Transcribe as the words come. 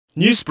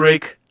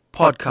Newsbreak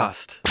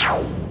podcast.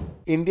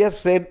 India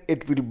said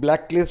it will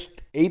blacklist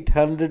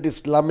 800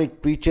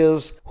 Islamic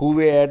preachers who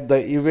were at the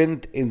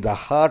event in the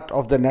heart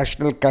of the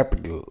national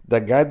capital.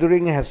 The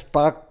gathering has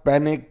sparked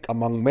panic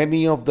among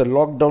many of the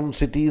lockdown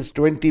city's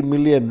 20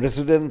 million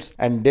residents,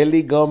 and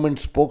Delhi government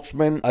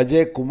spokesman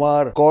Ajay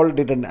Kumar called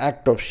it an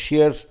act of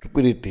sheer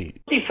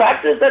stupidity. The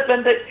fact is that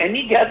when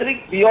any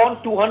gathering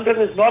beyond 200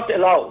 is not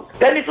allowed,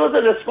 then it was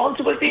a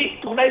responsibility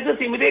to organizers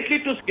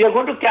immediately we are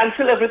going to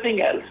cancel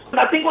everything else.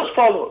 Nothing was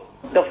followed.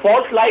 The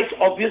fault lies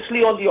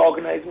obviously on the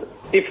organizers.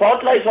 The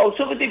fault lies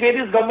also with the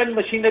various government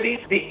machineries.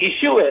 The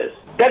issue is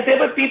that there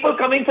were people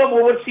coming from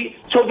overseas.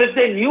 So if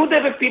they knew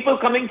there were people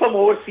coming from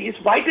overseas,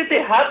 why did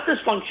they have this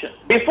function?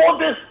 Before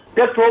this,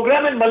 their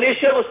program in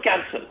Malaysia was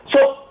cancelled.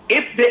 So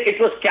if it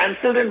was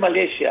cancelled in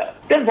Malaysia,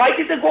 then why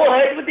did they go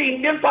ahead with the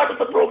Indian part of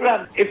the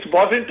program? It's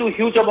brought into a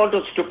huge amount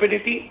of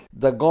stupidity.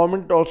 The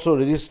government also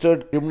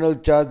registered criminal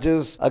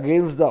charges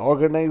against the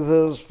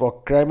organizers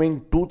for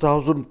cramming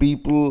 2,000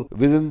 people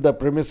within the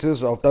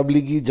premises of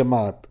Tablighi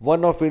Jamaat,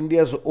 one of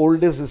India's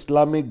oldest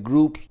Islamic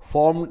groups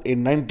formed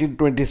in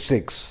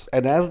 1926.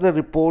 And as the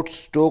report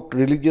stoked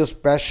religious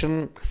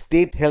passion,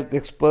 state health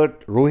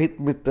expert Rohit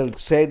Mittal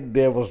said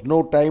there was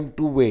no time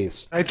to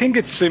waste. I think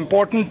it's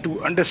important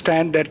to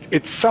understand that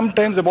it's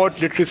sometimes about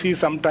literacy,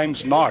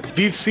 sometimes not.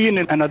 We've seen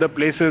in other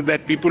places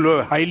that people who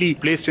are highly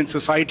placed in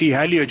society,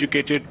 highly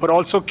educated, but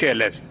also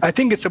careless. I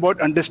think it's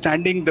about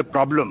understanding the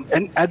problem.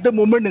 And at the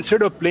moment,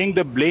 instead of playing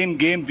the blame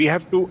game, we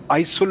have to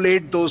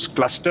isolate those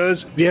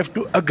clusters. We have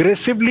to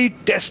aggressively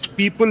test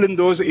people in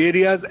those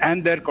areas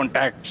and their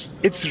contacts.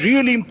 It's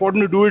really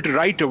important to do it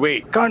right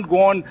away. Can't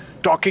go on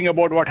talking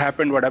about what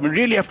happened.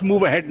 Really have to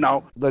move ahead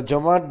now. The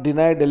Jamaat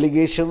denied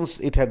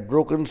allegations it had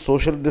broken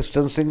social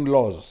distancing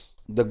laws.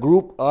 The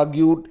group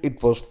argued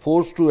it was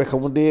forced to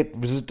accommodate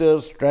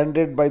visitors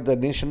stranded by the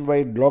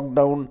nationwide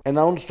lockdown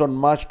announced on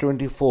March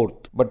 24th.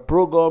 But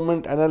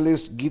pro-government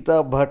analyst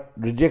Geeta Bhatt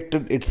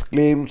rejected its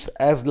claims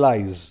as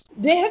lies.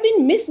 They have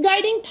been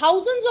misguiding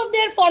thousands of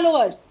their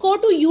followers. Go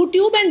to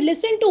YouTube and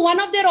listen to one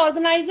of their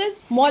organizers,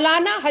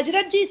 Maulana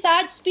Hazratji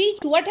Saad's speech,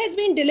 what has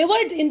been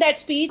delivered in that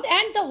speech.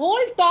 And the whole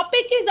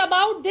topic is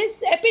about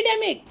this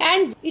epidemic.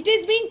 And it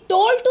is being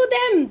told to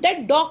them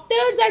that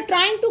doctors are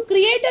trying to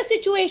create a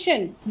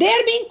situation. They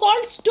are being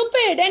called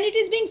stupid, and it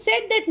is being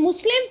said that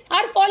Muslims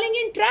are falling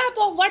in trap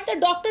of what the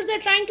doctors are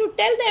trying to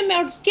tell them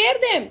or scare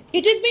them.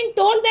 It is being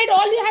told that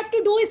all you have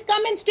to do is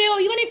come and stay, or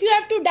even if you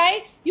have to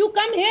die, you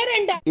come here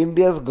and die.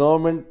 India's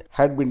government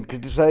had been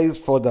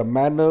criticized for the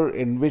manner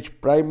in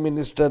which Prime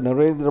Minister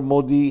Narendra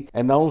Modi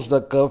announced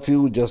the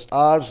curfew just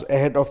hours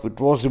ahead of it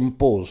was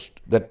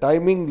imposed. The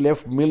timing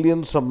left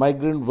millions of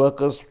migrant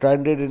workers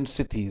stranded in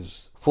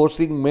cities,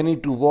 forcing many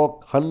to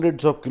walk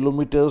hundreds of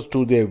kilometers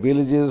to their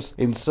villages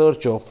in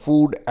search of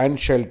food and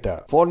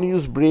shelter. For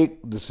Newsbreak,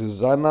 this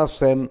is Rana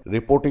Sen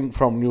reporting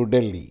from New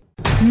Delhi.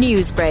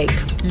 Newsbreak,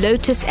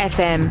 Lotus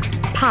FM,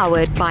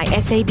 powered by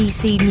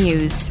SABC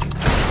News.